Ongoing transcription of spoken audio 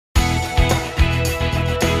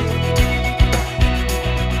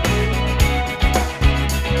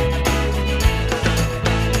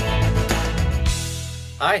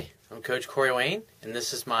I'm Coach Corey Wayne, and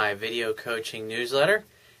this is my video coaching newsletter.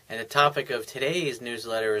 And the topic of today's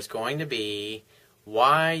newsletter is going to be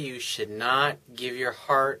why you should not give your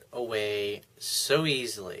heart away so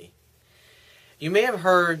easily. You may have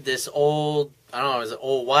heard this old, I don't know, is it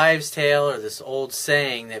old wives' tale or this old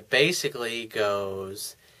saying that basically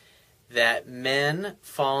goes that men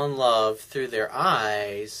fall in love through their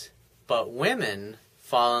eyes, but women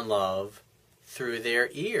fall in love through their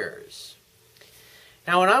ears.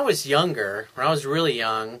 Now, when I was younger, when I was really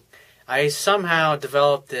young, I somehow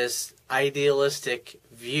developed this idealistic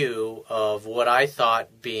view of what I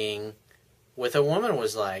thought being with a woman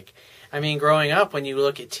was like. I mean, growing up, when you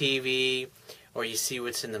look at TV or you see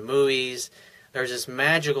what's in the movies, there's this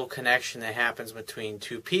magical connection that happens between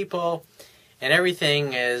two people, and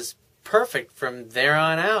everything is perfect from there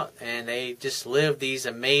on out, and they just live these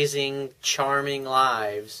amazing, charming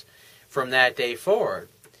lives from that day forward.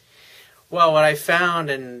 Well, what I found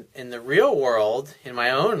in the real world, in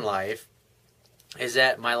my own life, is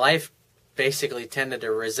that my life basically tended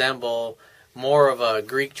to resemble more of a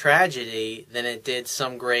Greek tragedy than it did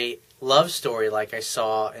some great love story like I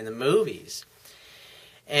saw in the movies.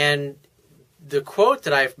 And the quote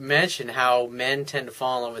that I've mentioned, how men tend to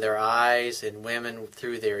fall in love with their eyes and women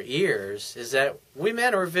through their ears, is that we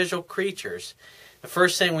men are visual creatures. The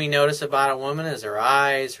first thing we notice about a woman is her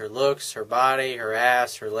eyes, her looks, her body, her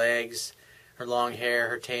ass, her legs, her long hair,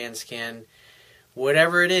 her tan skin.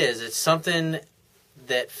 Whatever it is, it's something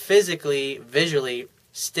that physically, visually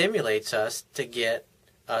stimulates us to get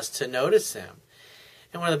us to notice them.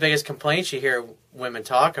 And one of the biggest complaints you hear women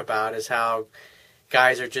talk about is how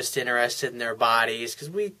guys are just interested in their bodies,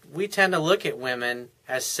 because we tend to look at women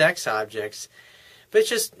as sex objects. But it's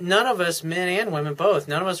just none of us, men and women both,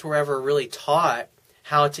 none of us were ever really taught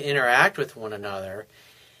how to interact with one another.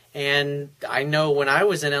 And I know when I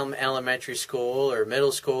was in elementary school or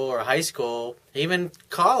middle school or high school, even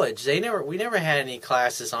college, we never had any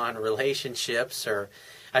classes on relationships or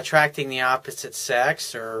attracting the opposite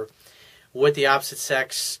sex or what the opposite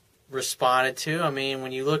sex responded to. I mean,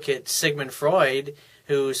 when you look at Sigmund Freud,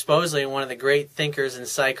 who's supposedly one of the great thinkers and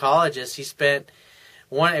psychologists, it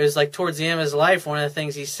was like towards the end of his life, one of the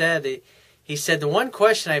things he said, the one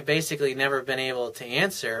question I've basically never been able to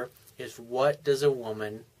answer is, what does a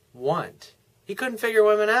woman want? He couldn't figure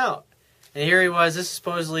women out. And here he was, this is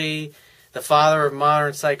supposedly the father of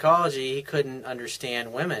modern psychology. He couldn't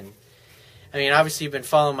understand women. I mean, obviously you've been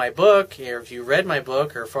following my book, or if you read my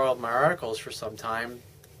book or followed my articles for some time,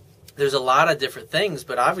 there's a lot of different things,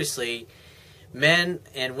 but obviously men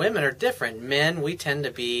and women are different. Men, we tend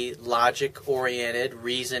to be logic-oriented,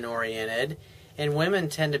 reason-oriented, and women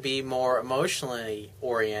tend to be more emotionally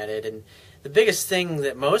oriented. And the biggest thing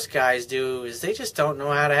that most guys do is they just don't know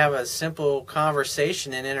how to have a simple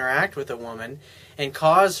conversation and interact with a woman and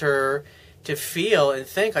cause her to feel and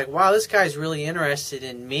think like, wow, this guy's really interested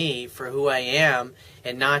in me for who I am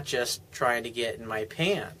and not just trying to get in my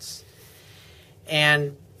pants.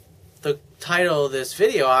 And the title of this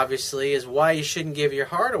video, obviously, is why you shouldn't give your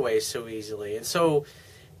heart away so easily. And so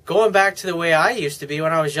going back to the way I used to be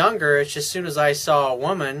when I was younger, it's just as soon as I saw a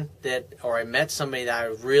woman or I met somebody that I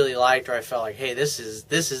really liked, or I felt like, hey, this is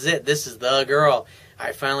it. This is the girl.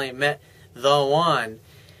 I finally met the one.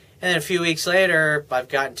 And then a few weeks later, I've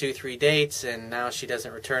gotten 2-3 dates, and now she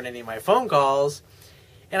doesn't return any of my phone calls.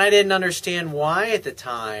 And I didn't understand why at the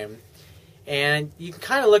time. And you can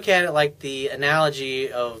kind of look at it like the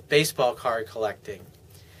analogy of baseball card collecting.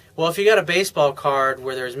 Well, if you got a baseball card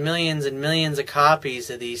where there's millions and millions of copies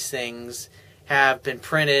of these things have been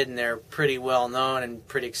printed and they're pretty well known and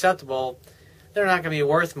pretty acceptable, they're not going to be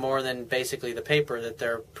worth more than basically the paper that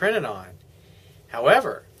they're printed on.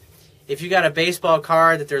 However, if you got a baseball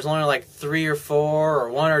card that there's only like 3 or 4 or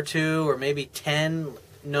 1 or 2 or maybe 10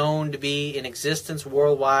 known to be in existence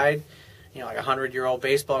worldwide, like a 100-year-old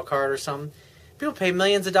baseball card or something, people pay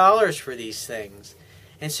millions of dollars for these things.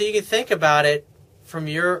 And so you can think about it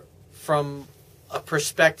from a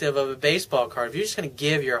perspective of a baseball card. If you're just going to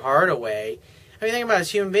give your heart away, I mean, think about it,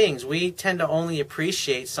 as human beings, we tend to only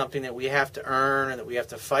appreciate something that we have to earn or that we have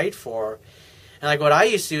to fight for. And like what I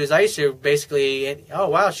used to do is I used to basically, oh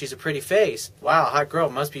wow, she's a pretty face. Wow, hot girl,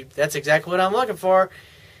 that's exactly what I'm looking for.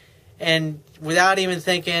 And without even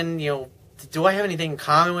thinking, do I have anything in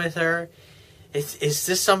common with her? Is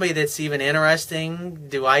this somebody that's even interesting?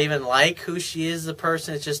 Do I even like who she is, the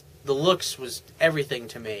person? It's just the looks was everything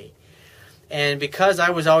to me. And because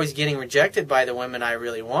I was always getting rejected by the women I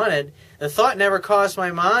really wanted, the thought never crossed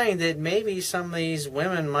my mind that maybe some of these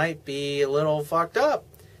women might be a little fucked up.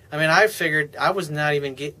 I mean, I figured I was not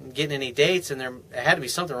even getting any dates, and there had to be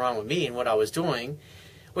something wrong with me and what I was doing,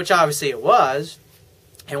 which obviously it was.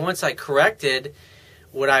 And once I corrected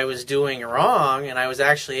what I was doing wrong, and I was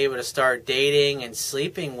actually able to start dating and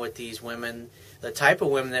sleeping with these women, the type of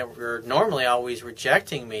women that were normally always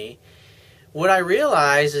rejecting me, what I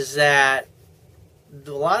realized is that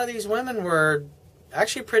a lot of these women were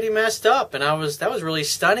actually pretty messed up, and that was really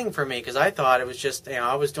stunning for me, because I thought it was just,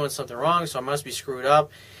 I was doing something wrong, so I must be screwed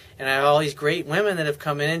up. And I have all these great women that have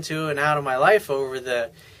come into and out of my life over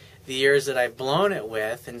the years that I've blown it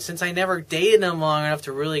with, and since I never dated them long enough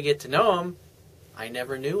to really get to know them, I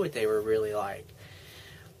never knew what they were really like.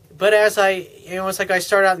 But as it's like I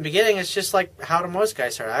started out in the beginning, it's just like how do most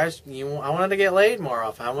guys start. I wanted to get laid more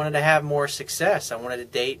often. I wanted to have more success. I wanted to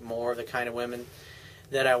date more of the kind of women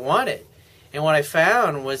that I wanted. And what I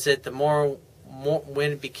found was that the more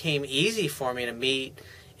when it became easy for me to meet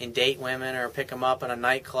and date women or pick them up in a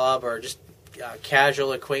nightclub or just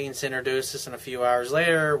casual acquaintance introduce us, and a few hours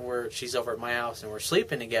later she's over at my house and we're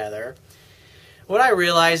sleeping together, what I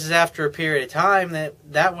realized is after a period of time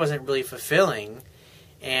that wasn't really fulfilling.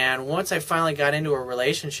 And once I finally got into a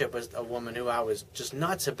relationship with a woman who I was just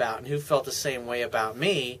nuts about and who felt the same way about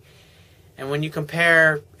me, and when you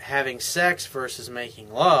compare having sex versus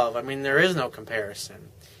making love, I mean, there is no comparison.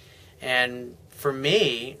 And for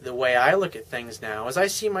me, the way I look at things now is I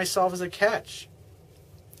see myself as a catch.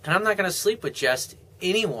 And I'm not going to sleep with just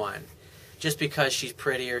anyone just because she's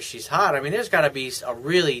pretty or she's hot. I mean, there's got to be a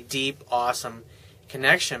really deep, awesome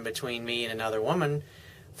connection between me and another woman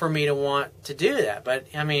for me to want to do that. But,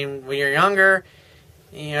 I mean, when you're younger,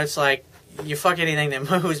 it's like you fuck anything that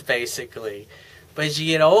moves, basically. But as you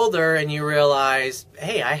get older and you realize,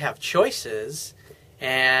 hey, I have choices,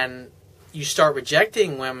 and you start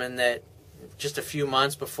rejecting women that just a few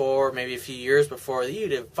months before, maybe a few years before,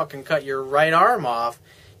 you'd have fucking cut your right arm off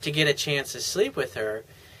to get a chance to sleep with her,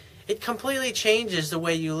 it completely changes the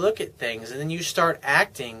way you look at things, and then you start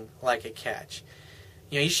acting like a catch.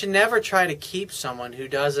 You should never try to keep someone who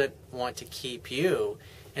doesn't want to keep you.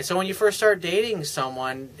 And so when you first start dating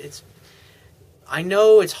someone, I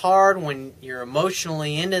know it's hard when you're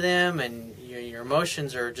emotionally into them and your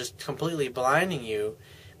emotions are just completely blinding you,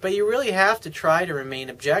 but you really have to try to remain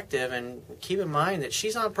objective and keep in mind that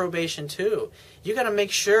she's on probation too. You got to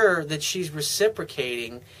make sure that she's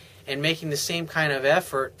reciprocating and making the same kind of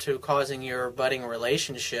effort to causing your budding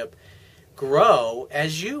relationship grow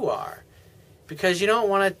as you are. Because you don't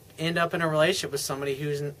want to end up in a relationship with somebody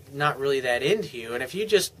who's not really that into you. And if you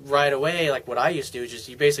just right away, like what I used to do, just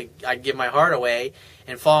I'd give my heart away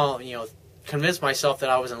and convince myself that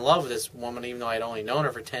I was in love with this woman even though I'd only known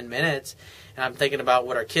her for 10 minutes. And I'm thinking about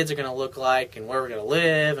what our kids are going to look like and where we're going to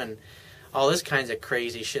live and all this kinds of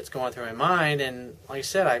crazy shit's going through my mind. And like I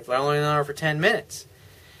said, I've only known her for 10 minutes.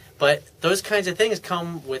 But those kinds of things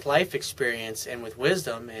come with life experience and with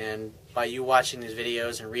wisdom. And by you watching these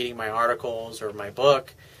videos and reading my articles or my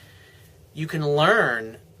book, you can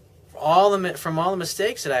learn from all the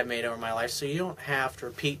mistakes that I've made over my life so you don't have to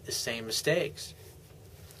repeat the same mistakes.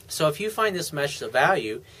 So if you find this message of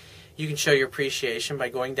value, you can show your appreciation by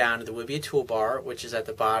going down to the Wibbia toolbar, which is at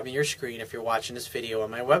the bottom of your screen if you're watching this video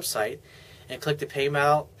on my website, and click the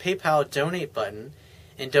PayPal donate button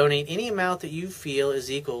and donate any amount that you feel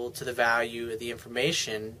is equal to the value of the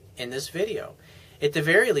information in this video. At the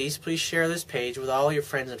very least, please share this page with all your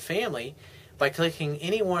friends and family by clicking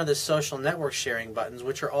any one of the social network sharing buttons,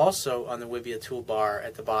 which are also on the Wibbia toolbar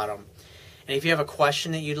at the bottom. And if you have a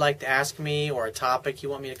question that you'd like to ask me or a topic you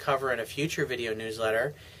want me to cover in a future video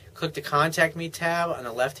newsletter, click the Contact Me tab on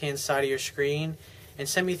the left-hand side of your screen and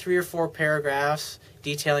send me 3 or 4 paragraphs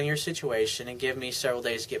detailing your situation and give me several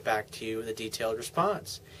days to get back to you with a detailed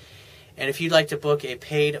response. And if you'd like to book a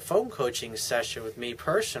paid phone coaching session with me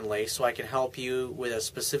personally so I can help you with a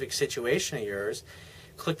specific situation of yours,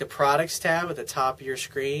 click the Products tab at the top of your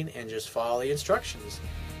screen and just follow the instructions.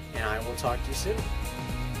 And I will talk to you soon.